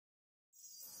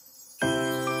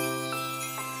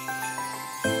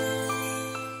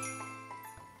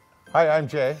Hi, I'm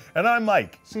Jay. And I'm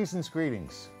Mike. Season's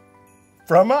greetings.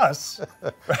 From us.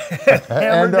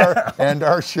 and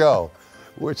our show,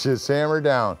 which is Hammer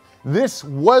Down. This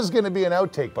was going to be an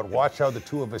outtake, but watch how the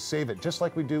two of us save it, just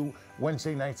like we do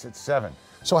Wednesday nights at 7.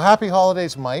 So happy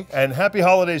holidays, Mike. And happy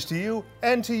holidays to you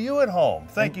and to you at home.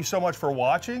 Thank you so much for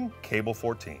watching Cable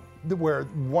 14. Where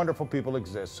wonderful people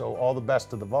exist. So all the best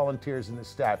to the volunteers and the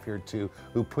staff here too,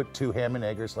 who put two ham and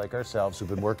eggers like ourselves, who've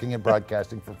been working in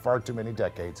broadcasting for far too many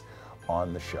decades,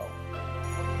 on the show.